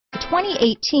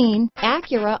2018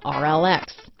 Acura RLX.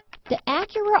 The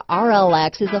Acura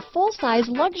RLX is a full-size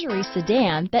luxury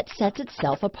sedan that sets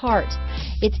itself apart.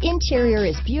 Its interior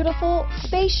is beautiful,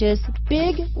 spacious,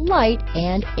 big, light,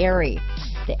 and airy.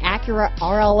 The Acura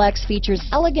RLX features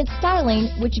elegant styling,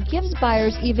 which gives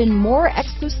buyers even more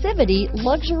exclusivity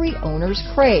luxury owners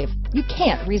crave. You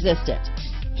can't resist it.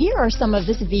 Here are some of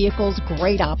this vehicle's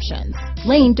great options: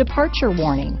 lane departure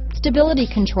warning, stability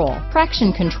control,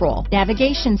 traction control,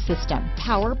 navigation system,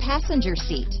 power passenger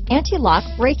seat, anti-lock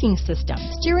braking system,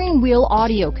 steering wheel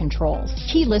audio controls,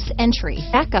 keyless entry,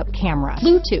 backup camera,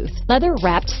 Bluetooth,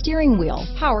 leather-wrapped steering wheel,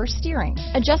 power steering,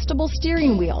 adjustable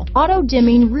steering wheel,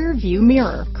 auto-dimming rear-view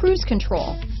mirror, cruise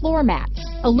control, floor mats,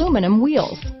 aluminum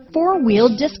wheels,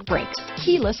 four-wheel disc brakes,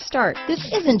 keyless start. This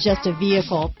isn't just a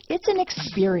vehicle, it's an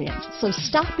experience. So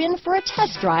stop in for a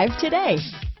test drive today.